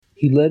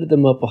He led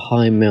them up a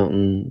high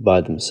mountain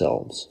by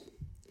themselves.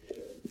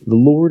 The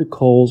Lord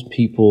calls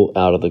people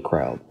out of the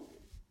crowd.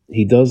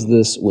 He does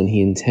this when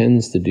he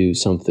intends to do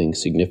something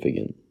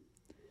significant.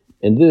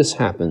 And this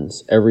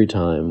happens every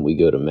time we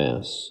go to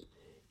Mass.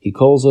 He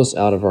calls us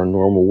out of our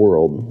normal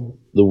world,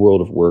 the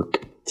world of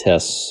work,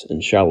 tests,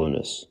 and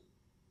shallowness.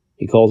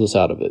 He calls us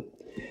out of it,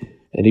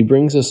 and he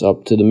brings us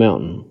up to the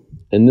mountain.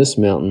 And this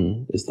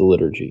mountain is the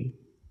liturgy,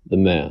 the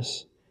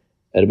Mass.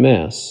 At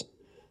Mass,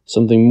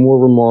 something more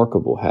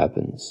remarkable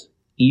happens,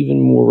 even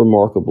more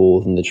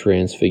remarkable than the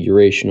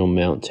transfiguration on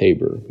Mount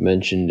Tabor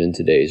mentioned in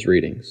today's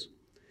readings.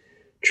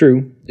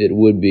 True, it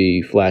would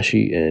be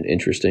flashy and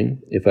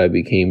interesting if I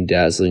became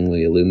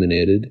dazzlingly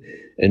illuminated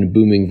and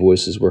booming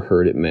voices were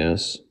heard at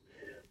Mass.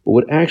 But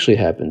what actually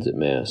happens at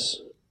Mass,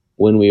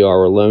 when we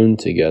are alone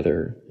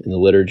together in the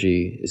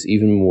liturgy, is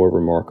even more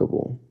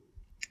remarkable.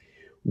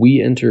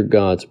 We enter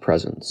God's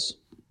presence.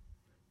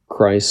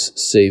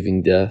 Christ's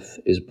saving death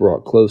is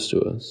brought close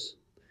to us.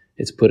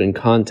 It's put in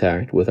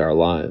contact with our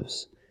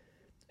lives,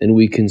 and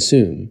we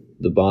consume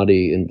the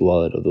body and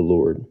blood of the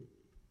Lord.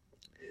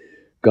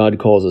 God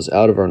calls us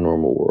out of our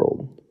normal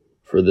world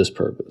for this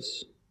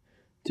purpose,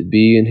 to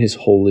be in his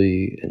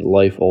holy and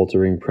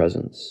life-altering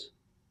presence,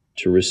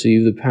 to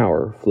receive the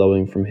power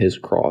flowing from his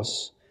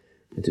cross,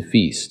 and to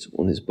feast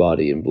on his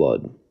body and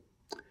blood.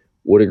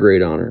 What a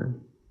great honor,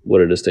 what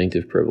a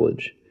distinctive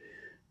privilege,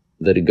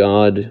 that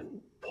God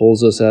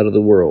pulls us out of the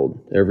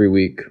world every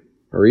week,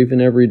 or even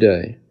every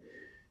day,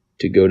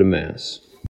 to go to Mass.